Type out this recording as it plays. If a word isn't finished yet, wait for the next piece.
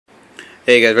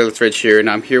Hey guys, Reckless Rich here, and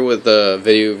I'm here with a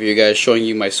video of you guys showing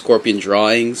you my Scorpion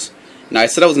drawings. Now I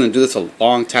said I was going to do this a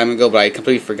long time ago, but I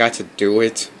completely forgot to do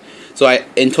it. So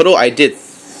in total I did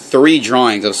 3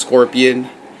 drawings of Scorpion.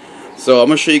 So I'm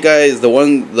going to show you guys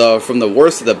from the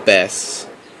worst to the best.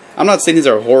 I'm not saying these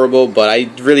are horrible, but I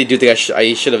really do think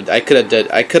I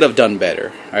could have done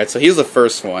better. All right, so here's the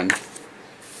first one.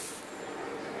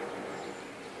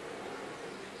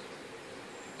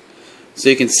 So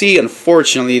you can see,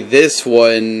 unfortunately, this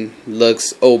one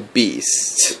looks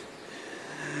obese.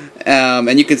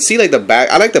 And you can see like the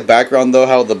back. I like the background though,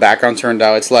 how the background turned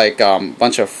out. It's like a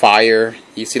bunch of fire.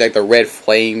 You see like the red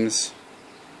flames.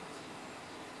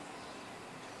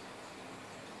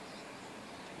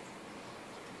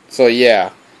 So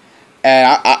yeah,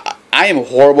 and I am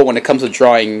horrible when it comes to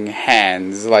drawing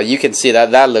hands. Like you can see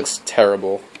that looks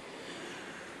terrible.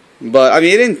 But I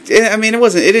mean, it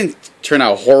didn't turn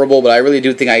out horrible. But I really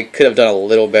do think I could have done a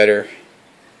little better.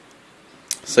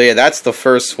 So yeah, that's the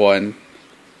first one.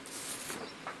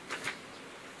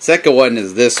 Second one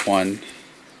is this one.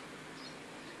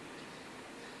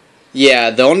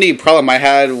 Yeah, the only problem I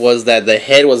had was that the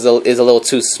head is a little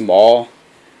too small.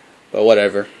 But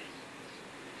whatever.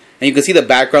 And you can see the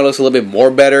background looks a little bit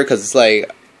more better because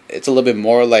it's a little bit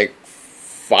more like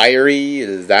fiery.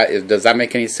 Does that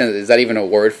make any sense? Is that even a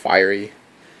word, fiery?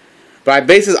 But I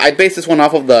base this one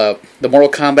off of the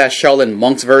Mortal Kombat Shaolin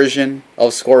Monks version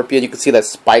of Scorpion. You can see the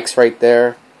spikes right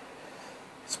there,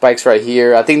 spikes right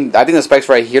here. I think the spikes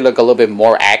right here look a little bit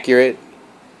more accurate.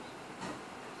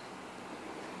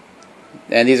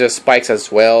 And these are spikes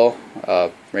as well,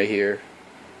 right here.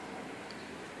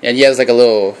 And he has like a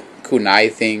little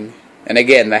kunai thing. And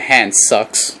again, the hand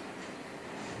sucks.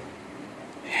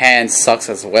 Hand sucks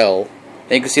as well.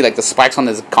 And you can see like the spikes on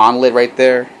this gauntlet right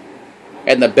there.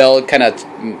 And the belt kind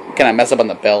of mess up on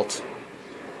the belt.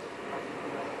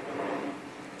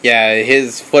 Yeah,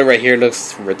 his foot right here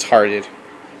looks retarded.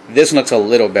 This one looks a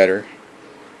little better.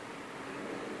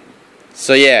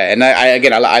 So yeah, and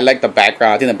I like the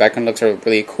background. I think the background looks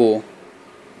really cool.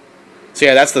 So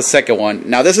yeah, that's the second one.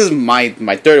 Now this is my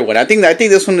third one. I think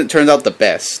this one turns out the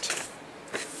best.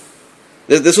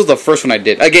 This was the first one I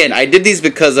did. Again, I did these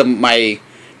because of my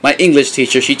English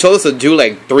teacher. She told us to do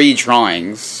like 3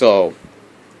 drawings. So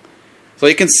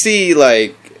you can see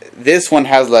like this one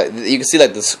has like, you can see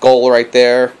like the skull right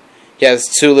there. He has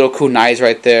 2 little kunais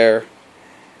right there.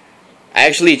 I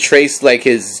actually traced like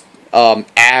his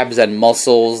abs and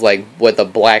muscles like with a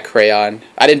black crayon.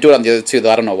 I didn't do it on the other 2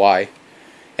 though. I don't know why.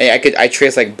 And I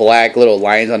traced like black little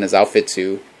lines on his outfit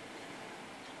too.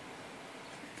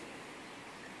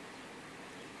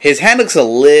 His hand looks a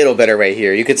little better right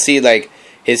here. You can see like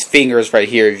his fingers right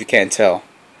here if you can't tell.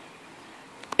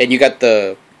 And you got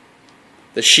the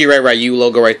Shirai Ryu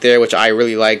logo right there, which I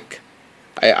really like.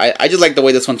 I just like the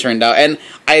way this one turned out. And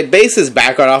I based this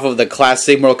background off of the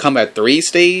classic Mortal Kombat 3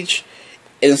 stage.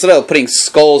 And instead of putting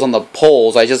skulls on the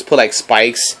poles, I just put like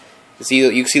spikes.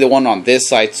 You can see the one on this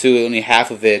side too, only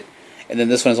half of it. And then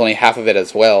this one is only half of it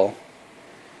as well.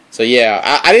 So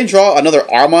yeah, I didn't draw another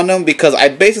arm on him because I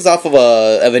based this off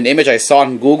of an image I saw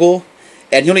on Google,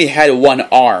 and he only had 1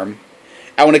 arm.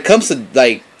 And when it comes to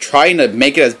like trying to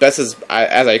make it as best as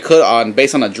I could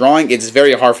based on a drawing, it's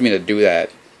very hard for me to do that.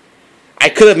 I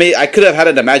could have had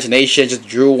an imagination, just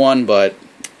drew one, but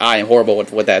I am horrible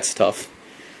with that stuff.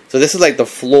 So this is like the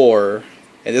floor,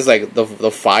 and this is like the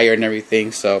fire and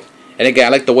everything. So, and again, I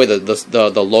like the way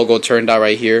the logo turned out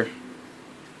right here.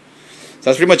 So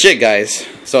that's pretty much it, guys.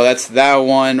 So that's that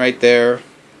one right there,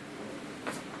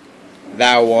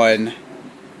 that one,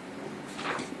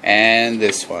 and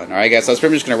this one. Alright guys, so I was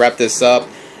pretty much going to wrap this up.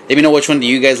 Let me know which one do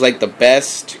you guys like the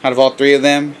best out of all 3 of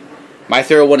them. My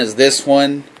third one is this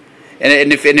one.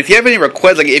 And if you have any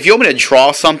requests, like if you want me to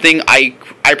draw something, I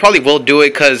probably will do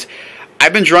it because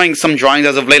I've been drawing some drawings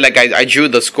as of late. Like I drew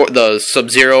the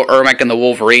Sub-Zero, Ermac, and the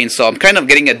Wolverine. So I'm kind of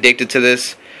getting addicted to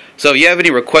this. So if you have any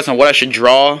requests on what I should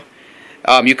draw,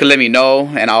 you can let me know,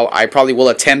 and I probably will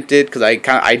attempt it because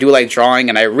I do like drawing,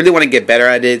 and I really want to get better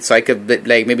at it, so I could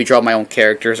like maybe draw my own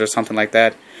characters or something like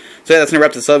that. So yeah, that's gonna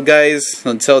wrap this up, guys.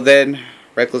 Until then,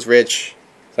 Reckless Rich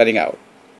signing out.